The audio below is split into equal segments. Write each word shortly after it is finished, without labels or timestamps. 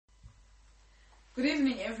Good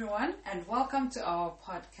evening, everyone, and welcome to our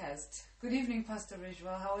podcast. Good evening, Pastor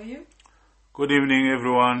Ridgewell. How are you? Good evening,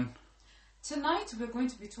 everyone. Tonight, we're going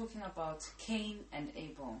to be talking about Cain and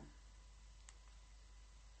Abel.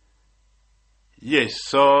 Yes,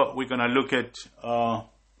 so we're going to look at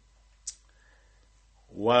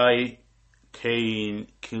why Cain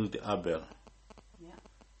killed Abel. Yeah.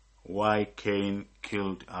 Why Cain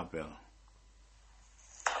killed Abel.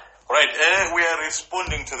 Right, we are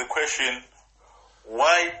responding to the question,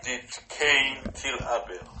 why did Cain kill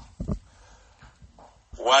Abel?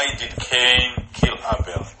 Why did Cain kill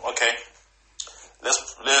Abel? Okay,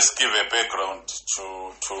 let's give a background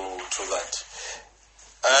to that.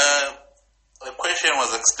 The question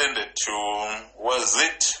was extended to, why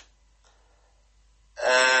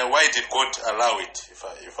did God allow it,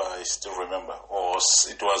 if I still remember? Or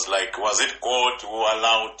it was like, was it God who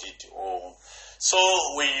allowed it? Or so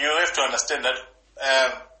you have to understand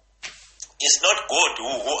that it's not God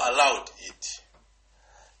who allowed it.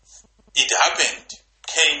 It happened.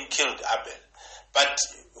 Cain killed Abel. But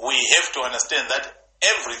we have to understand that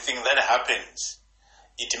everything that happens,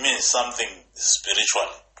 it means something spiritual.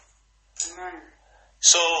 Amen.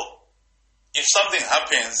 So, if something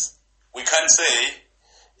happens, we can't say,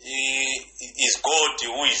 is God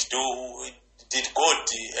who is did God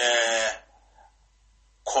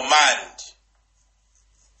command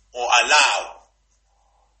or allow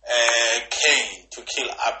Cain to kill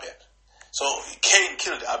Abel? So, Cain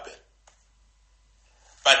killed Abel.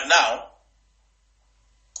 But now,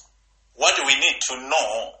 what we need to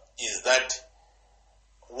know is that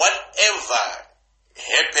whatever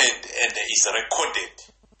happened and is recorded,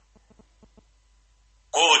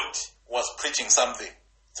 God was preaching something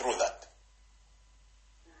through that.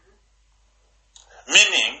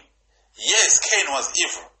 Meaning, yes, Cain was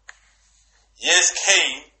evil. Yes,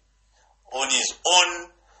 Cain, on his own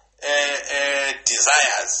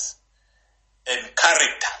desires and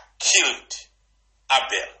character, killed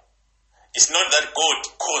Abel. It's not that God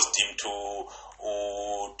caused him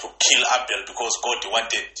to kill Abel because God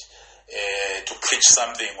wanted to preach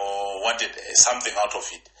something or wanted something out of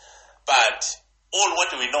it. But all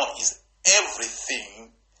what we know is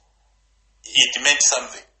everything, it meant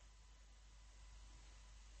something.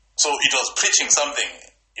 So it was preaching something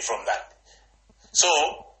from that. So,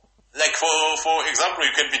 like for example,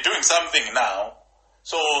 you can be doing something now.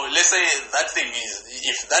 So let's say that thing is,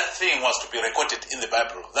 if that thing was to be recorded in the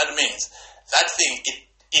Bible, that means that thing,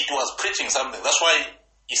 it was preaching something. That's why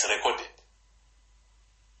it's recorded.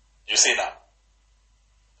 You see now?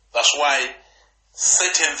 That's why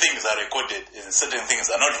certain things are recorded and certain things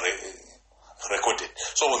are not recorded.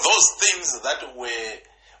 So those things that were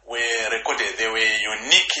recorded, they were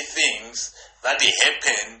unique things that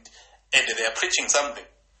happened and they are preaching something.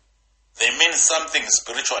 They mean something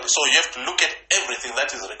spiritually. So you have to look at everything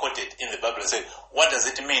that is recorded in the Bible and say, what does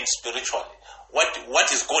it mean spiritually?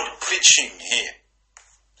 What is God preaching here?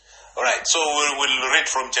 Alright, so we'll read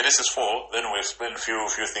from Genesis 4, then we'll explain a few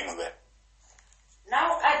things there.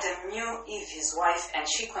 Now Adam knew Eve his wife, and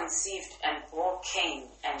she conceived and bore Cain.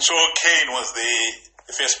 So Cain was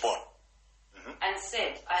the firstborn. And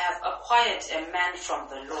said, I have acquired a man from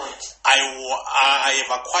the Lord. I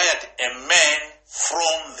have acquired a man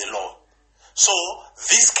from the Lord. So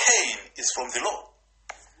this Cain is from the Lord.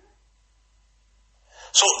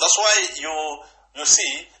 So that's why you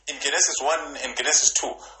see in Genesis 1 and Genesis 2,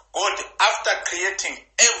 God, after creating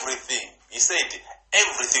everything, he said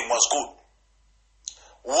everything was good.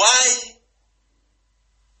 Why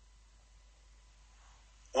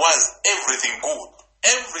was everything good?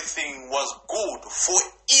 Everything was good for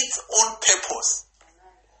its own purpose.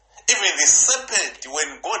 Even the serpent,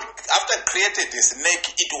 when God, after created the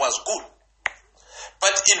snake, it was good.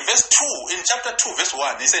 But in verse 2, in chapter 2, verse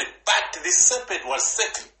 1, he said, but the serpent was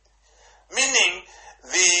settled. Meaning,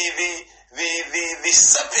 the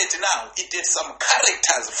serpent now, it had some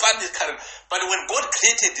characters, funny characters. But when God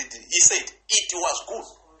created it, he said, it was good.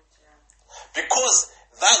 Because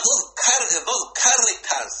those characters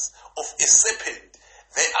of a serpent,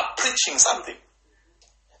 they are preaching something.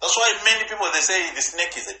 That's why many people, they say the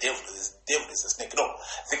snake is a devil, the devil is a snake. No,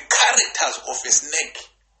 the characters of a snake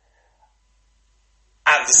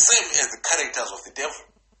are the same as the characters of the devil.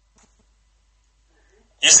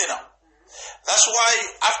 You see now? That's why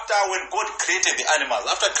after when God created the animals,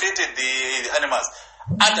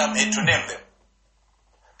 Adam had to name them.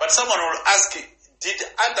 But someone will ask, did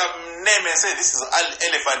Adam name and say this is an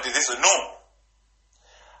elephant, this is no.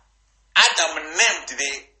 Adam named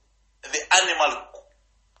the animal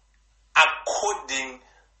according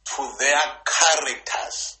to their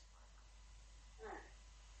characters.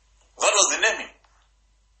 That was the naming.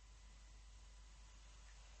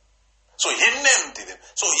 So he named them.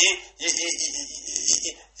 So he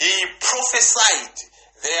prophesied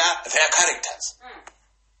their characters.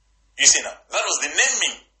 You see now, that was the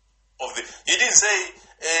naming of the. He didn't say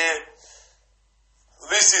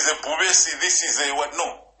this is a bubesi, this is a what?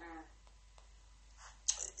 No.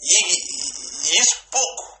 He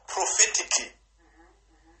spoke prophetically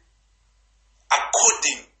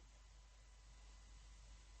according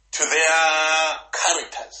to their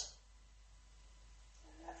characters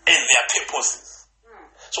and their purposes.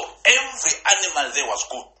 So every animal there was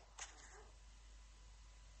good.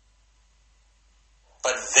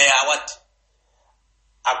 But they are what?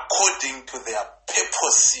 According to their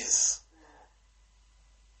purposes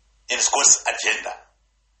in God's agenda.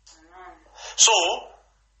 So,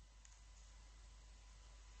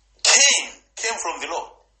 Cain came from the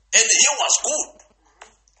Lord. And he was good.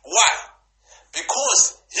 Why?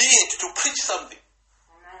 Because he had to preach something.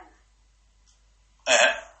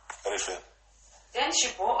 Then she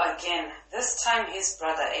bore again, this time his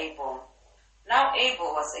brother Abel. Now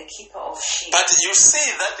Abel was a keeper of sheep. But you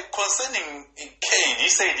see that concerning Cain, he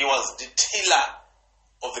said he was the tiller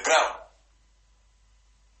of the ground.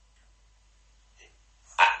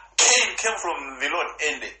 Cain came from the Lord,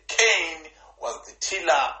 and Cain was the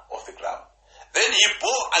tiller of the ground. Then he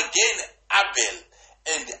bore again Abel,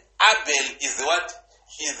 and Abel is the what?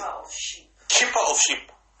 Keeper of sheep. Keeper of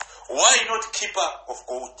sheep. Why not keeper of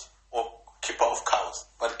goat or keeper of cows,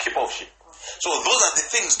 but keeper of sheep? So those are the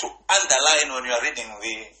things to underline when you are reading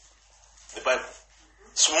the Bible.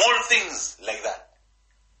 Small things like that.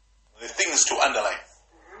 The things to underline.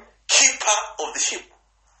 Keeper of the sheep.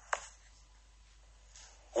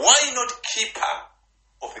 Why not keeper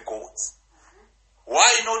of the goats?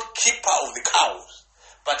 Why not keeper of the cows,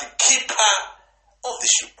 but keeper of the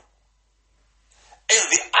sheep? And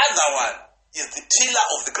the other one is the tiller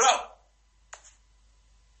of the ground.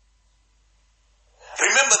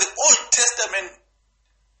 Remember the Old Testament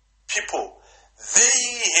people, they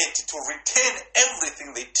had to return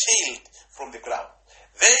everything they tilled from the ground.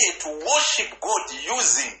 They had to worship God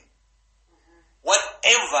using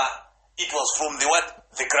whatever it was from the what?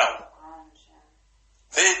 The ground.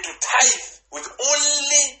 They had to tithe with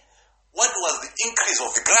only what was the increase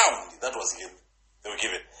of the ground that was given. They were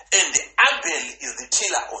given. And the Abel is the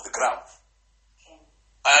tiller of the ground.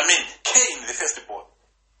 Cain, the firstborn.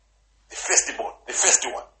 The firstborn, the first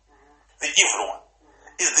one, the evil one,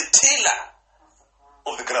 is the tiller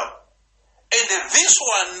of the ground. And this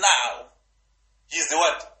one now is the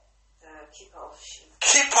what? The keeper of sheep.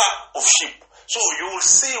 Keeper of sheep. So you will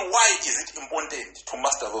see why is it important to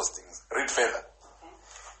master those things. Read further. Okay.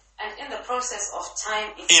 And in the process of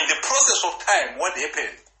time, what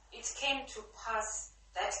happened? It came to pass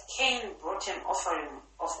that Cain brought an offering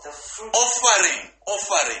of the fruit. Offering.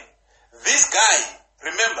 This guy,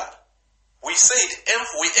 remember, we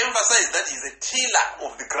emphasized that he's a tiller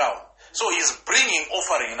of the ground. So he's bringing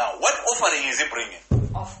offering now. What offering is he bringing?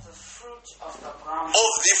 Of the fruit of the ground.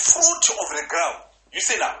 Of the fruit of the ground. You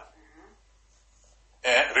see now?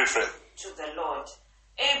 Read further. To the Lord.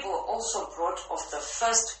 Abel also brought of the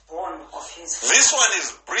firstborn of his flock. This one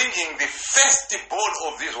is bringing the firstborn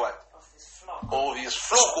of this what? Of his flock. Of his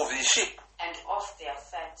flock, of his sheep. And of their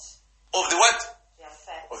fat. Of the what? Their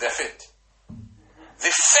fat. Of their fat. The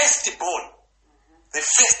firstborn. The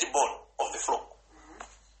firstborn of the flock.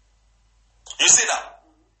 You see now?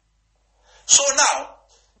 So now,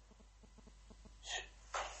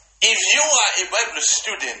 if you are a Bible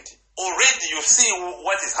student, already you see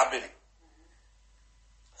what is happening.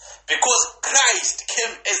 Because Christ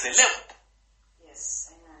came as a lamb.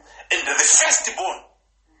 Yes, amen. And the firstborn.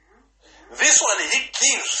 This one he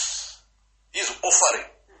gives his offering.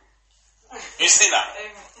 You see now?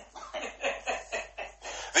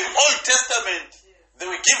 The Old Testament, they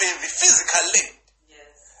were given the physical land.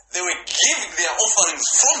 Yes. They were giving their offerings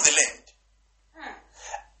from the land.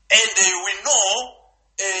 And we know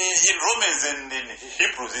in Romans and in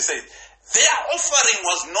Hebrews, he says, their offering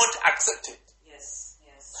was not accepted. Yes.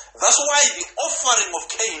 That's why the offering of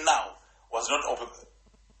Cain now was not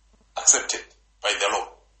accepted by the Lord.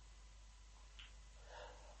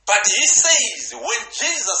 But he says, when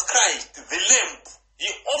Jesus Christ, the Lamb, he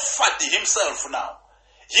offered himself now.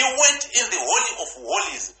 He went in the Holy of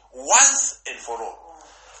Holies once and for all.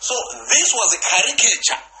 So this was a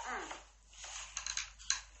caricature.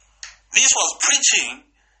 This was preaching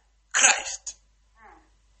Christ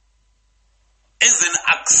as an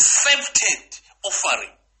accepted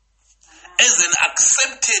offering, as an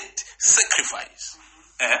accepted sacrifice.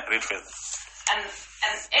 Read further. And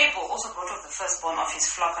Abel also brought of the firstborn of his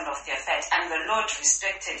flock and of their fat. And the Lord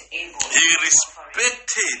respected Abel. He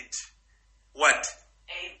respected what?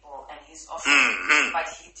 Abel and his offering, but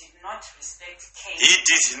he did not respect Cain. He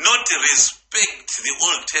did not respect the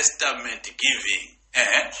Old Testament giving.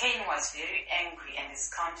 Cain was very angry and his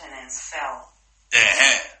countenance fell.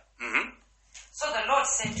 So the Lord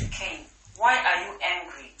said to Cain, "Why are you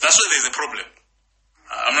angry?" That's why there's a problem.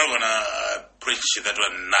 I'm not going to preach that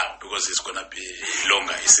one now because it's going to be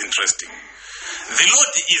longer. It's interesting. The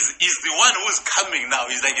Lord is the one who's coming now.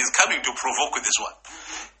 He's coming to provoke this one.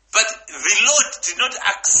 But the Lord did not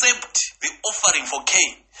accept the offering for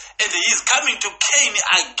Cain. And he's coming to Cain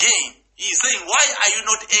again. He's saying, "Why are you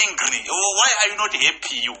not angry? Or why are you not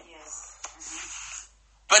happy, you?" Yes.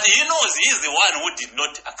 But he knows he is the one who did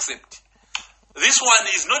not accept. This one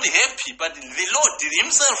is not happy, but the Lord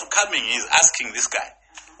himself coming is asking this guy,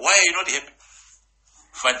 "Why are you not happy?"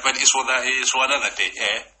 But it's for another day.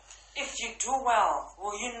 If you do well,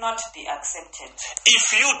 will you not be accepted?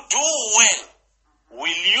 If you do well, will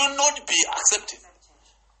you not be accepted?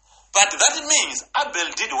 But that means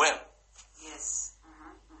Abel did well. Yes.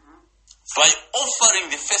 By offering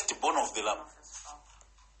the firstborn of the lamb.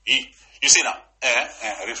 You see now?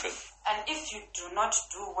 Refer. And if you do not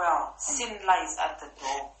do well, sin lies at the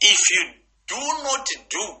door. If you do not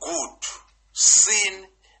do good, sin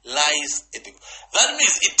lies at the door. That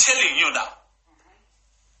means it's telling you now,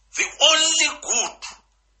 the only good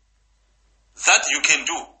that you can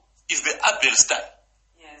do is the Abel style.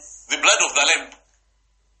 Yes. The blood of the lamb.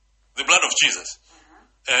 The blood of Jesus.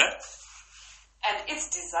 And its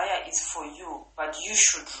desire is for you, but you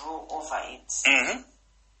should rule over it.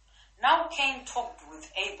 Now Cain talked with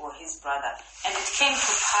Abel his brother, and it came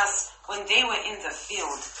to pass when they were in the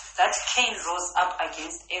field that Cain rose up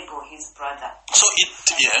against Abel his brother. So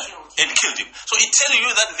and killed him. So it's telling you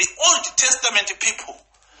that the Old Testament people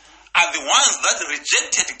are the ones that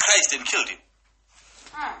rejected Christ and killed him.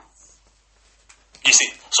 You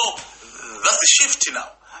see, so that's the shift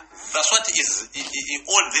now. That's what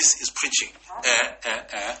all this is preaching.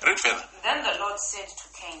 Read further. Then the Lord said to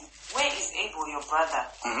Cain, "Where is Abel your brother?"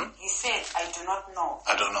 He said, "I do not know.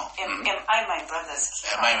 I don't know. Am I my brother's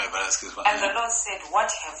keeper?" Am I my brother's keeper? And the Lord said,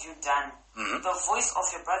 "What have you done? The voice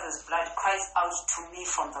of your brother's blood cries out to me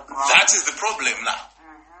from the ground." That is the problem now.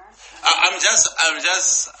 I'm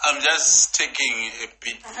just taking a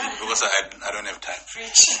bit because I don't have time.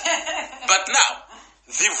 Preach. But now,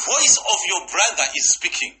 the voice of your brother is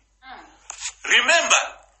speaking. Remember,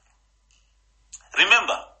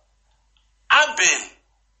 Abel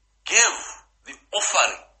gave the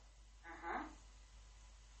offering.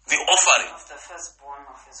 The offering Of the firstborn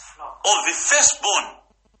of his flock. of the firstborn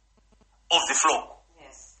of the flock.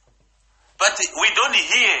 Yes. But we don't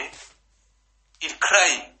hear it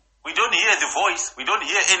crying. We don't hear the voice. We don't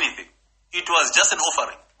hear anything. It was just an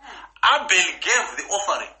offering. Abel gave the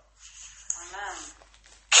offering. Amen.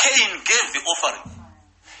 Cain gave the offering.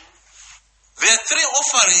 There are three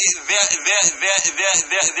offerings. There are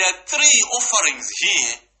three offerings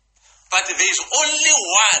here, but there is only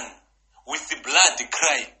one with the blood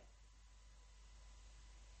crying.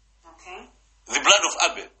 Okay. The blood of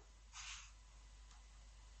Abel.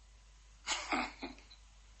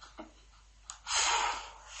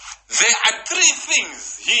 There are three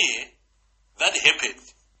things here that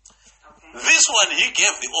happened. Okay. This one, he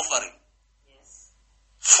gave the offering. Yes.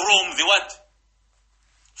 From the what?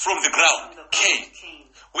 From the ground. From the Cain. Cain.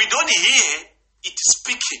 We don't hear it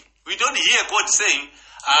speaking. We don't hear God saying,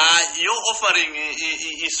 your offering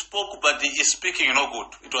he spoke, but he is speaking no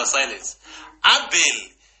good. It was silence. Abel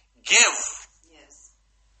gave. Yes.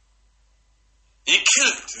 He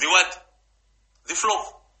killed the what? The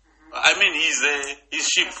flock. I mean his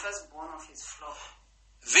sheep. The firstborn of his flock.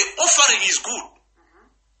 The offering is good.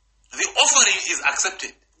 The offering is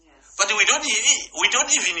accepted. Yes. But we don't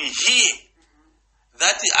even hear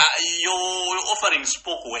that your offering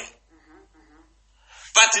spoke well.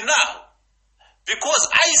 But now, because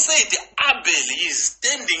I said Abel is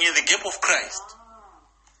standing in the gap of Christ.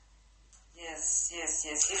 Yes.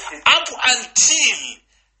 Up until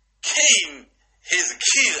Cain has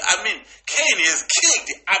killed, Cain has killed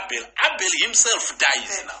Abel. Abel himself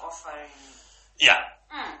dies Third now. offering. Yeah.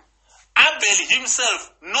 Abel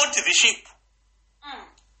himself, not the sheep.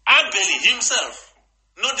 Abel himself,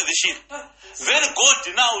 not the sheep. Then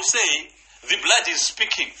God now say, the blood is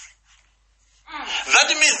speaking. That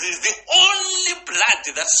means the only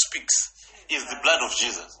blood that speaks is the blood of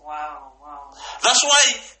Jesus. Wow. That's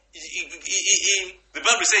why the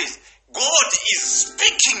Bible says, God is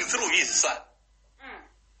speaking through his son.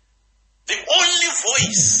 The only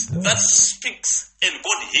voice that speaks and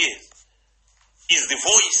God hears is the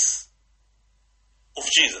voice of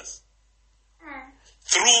Jesus.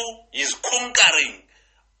 Through his conquering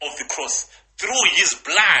of the cross, through his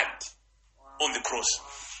blood on the cross.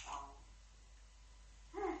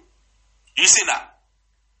 You see now?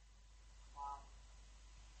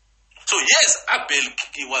 So yes,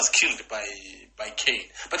 Abel was killed by Cain,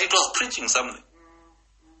 but it was preaching something.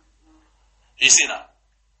 You see now?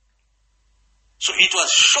 So it was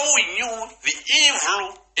showing you the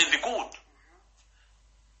evil and the good.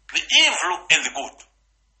 The evil and the good.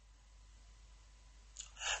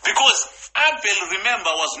 Because Abel, remember,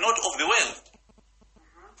 was not of the world.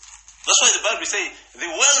 That's why the Bible says, the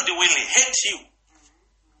world will hate you.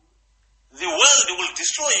 The world will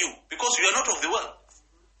destroy you because you are not of the world.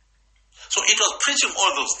 So it was preaching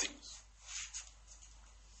all those things.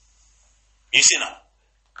 You see now?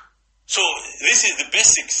 So this is the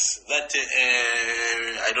basics that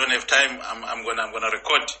I don't have time. I'm gonna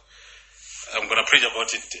record. I'm gonna preach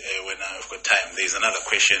about it when I've got time. There is another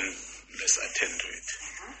question. Let's attend to it.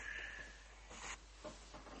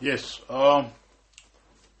 Yes.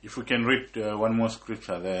 If we can read one more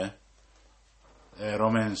scripture there.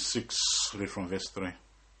 Romans 6, read from verse 3.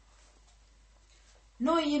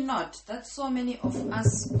 Know ye not that so many of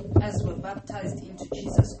us as were baptized into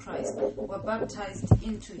Jesus Christ were baptized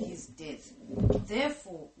into his death?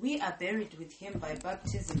 Therefore we are buried with him by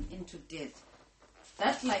baptism into death,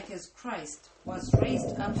 that like as Christ was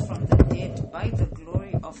raised up from the dead by the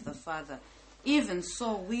glory of the Father, even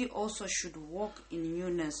so we also should walk in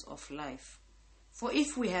newness of life. For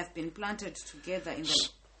if we have been planted together in the...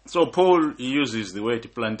 So Paul uses the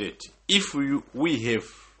word planted. If we have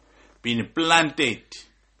been planted,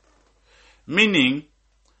 meaning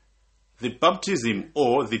the baptism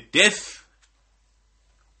or the death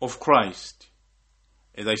of Christ.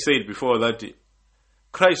 As I said before, that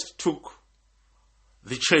Christ took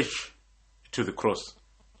the church to the cross.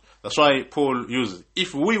 That's why Paul uses,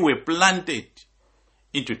 if we were planted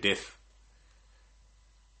into death.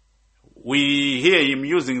 We hear him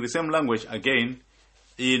using the same language again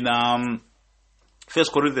in 1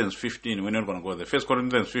 Corinthians 15. We're not going to go there. 1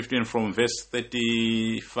 Corinthians 15 from verse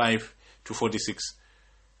 35 to 46,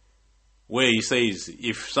 where he says,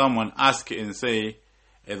 if someone asks and say,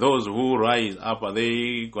 those who rise up, are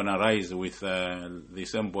they going to rise with the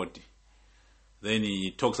same body? Then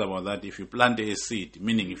he talks about that if you plant a seed,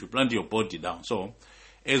 meaning if you plant your body down. So,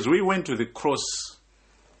 as we went to the cross,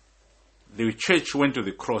 the church went to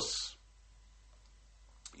the cross,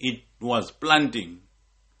 it was planting.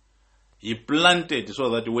 He planted so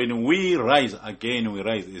that when we rise again, we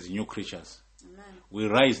rise as new creatures. Amen. We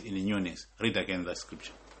rise in newness. Read again that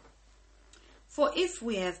scripture. For if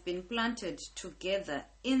we have been planted together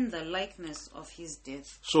in the likeness of his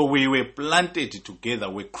death. So we were planted together,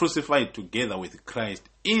 we crucified together with Christ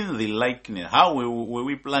in the likeness. How were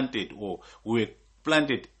we planted? Or we were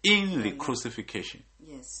planted in the crucifixion.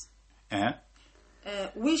 Yes. Eh?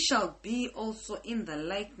 We shall be also in the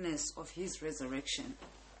likeness of his resurrection.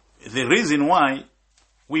 The reason why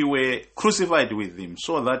we were crucified with him,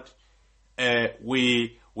 so that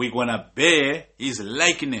we're going to bear his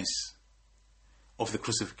likeness of the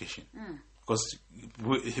crucifixion.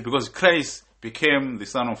 Because Christ became the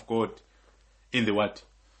Son of God in the what?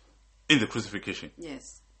 In the crucifixion.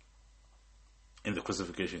 Yes. In the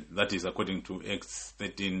crucifixion. That is according to Acts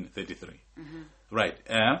 13:33. Right.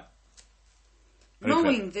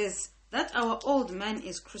 Knowing this, that our old man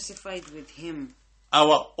is crucified with him.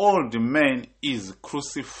 Our old man is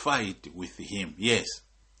crucified with him. Yes.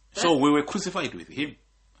 So we were crucified with him.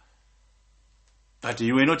 But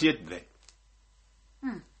you were not yet there.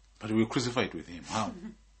 But we were crucified with him. How?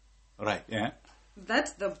 Right. Yeah.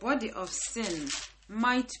 That the body of sin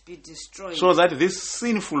might be destroyed. So that this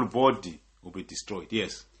sinful body will be destroyed.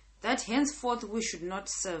 Yes. That henceforth we should not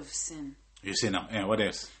serve sin. You see now. Yeah, what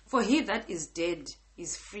else? For he that is dead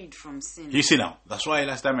is freed from sin. You see now. That's why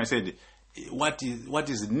last time I said, what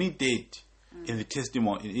is needed in the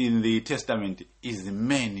testament is the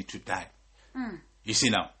man to die. You see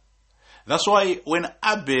now. That's why when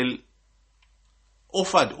Abel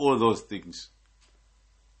offered all those things,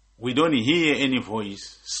 we don't hear any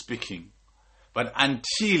voice speaking. But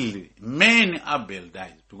until man Abel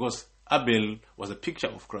died, because Abel was a picture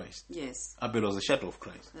of Christ. Yes. Abel was a shadow of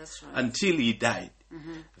Christ. That's right. Until he died,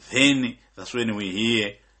 then that's when we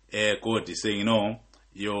hear God is saying, no,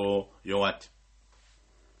 your what?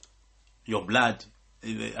 Your blood,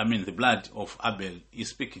 the blood of Abel is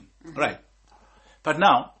speaking. Right. But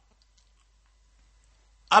now,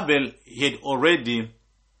 Abel had already,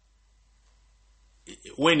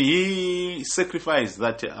 when he sacrificed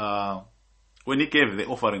that, when he gave the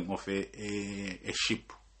offering of a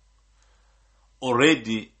sheep,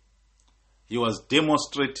 already he was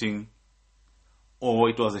demonstrating, or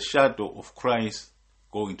it was a shadow of Christ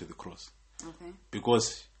going to the cross. Okay.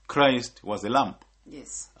 Because Christ was a lamb,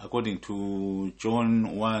 Yes. according to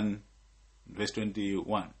John 1, verse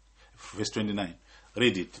 29.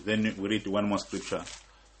 Read it. Then we read one more scripture.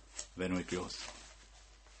 Then we close.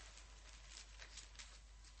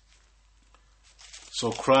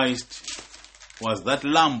 So Christ was that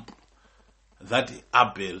lamb that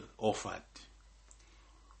Abel offered.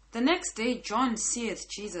 The next day John seeth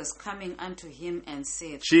Jesus coming unto him, and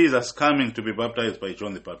saith, Jesus coming to be baptized by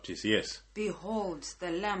John the Baptist, yes. Behold,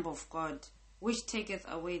 the Lamb of God, which taketh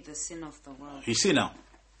away the sin of the world. You see now,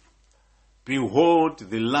 behold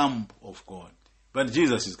the Lamb of God. But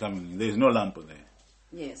Jesus is coming. There is no lamb there.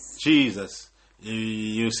 Yes. Jesus.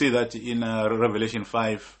 You see that in Revelation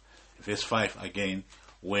 5, verse 5 again,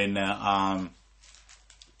 when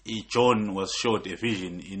John was showed a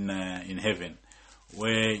vision in heaven,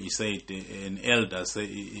 where he said, an elder,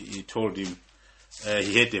 he told him,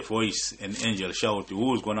 he heard a voice, an angel shout,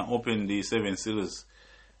 who's going to open the 7 seals?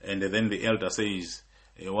 And then the elder says,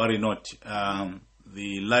 worry not,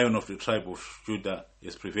 the Lion of the tribe of Judah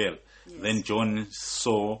has prevailed. Yes. Then John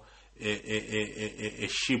saw a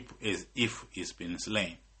sheep as if it's been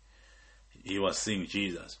slain. He was seeing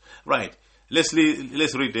Jesus. Right. Let's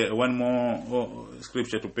read one more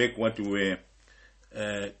scripture to back what we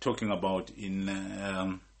were talking about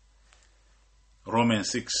in Romans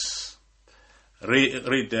 6.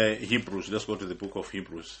 Read Hebrews. Let's go to the book of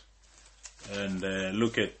Hebrews and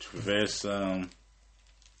look at verse. Read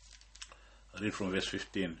from verse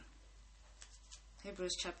 15.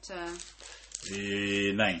 Hebrews chapter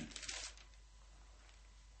 9.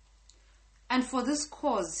 And for this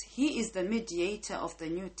cause he is the mediator of the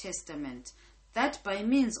New Testament, that by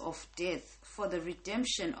means of death, for the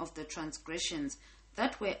redemption of the transgressions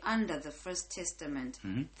that were under the first testament,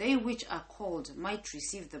 they which are called might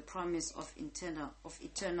receive the promise of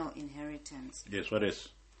eternal inheritance. Yes, what is?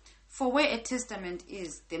 For where a testament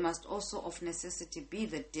is, there must also of necessity be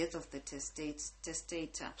the death of the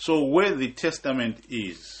testator. So where the testament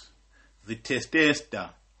is, the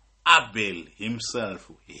testator, Abel himself,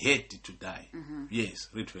 had to die. Yes,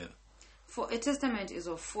 read further. For a testament is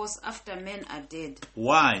of force after men are dead.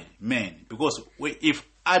 Why men? Because if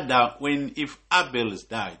Abel is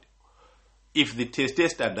died, if the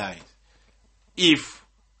testator dies, if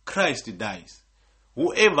Christ dies,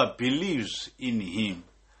 whoever believes in him,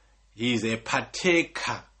 he is a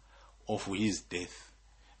partaker of his death.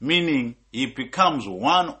 Meaning, he becomes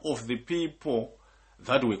one of the people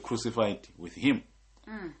that were crucified with him.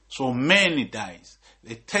 So man dies.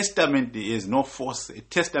 The testament has no force. A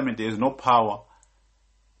testament has no power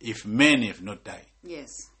if men have not died.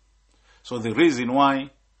 Yes. So the reason why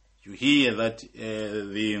you hear that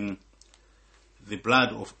the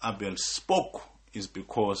blood of Abel spoke is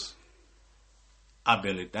because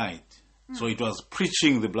Abel died. So it was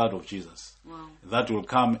preaching the blood of Jesus. Wow. That will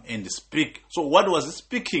come and speak. So what was it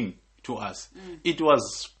speaking to us? It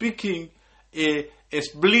was speaking as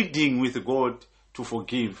bleeding with God to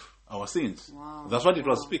forgive our sins. Wow. That's what it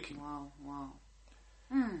was speaking. Wow.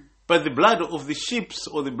 But the blood of the sheep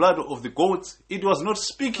or the blood of the goats, it was not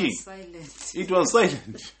speaking. It was silent. It was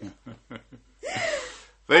silent.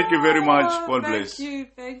 Thank you very much. God bless.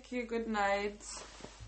 Thank you. Good night.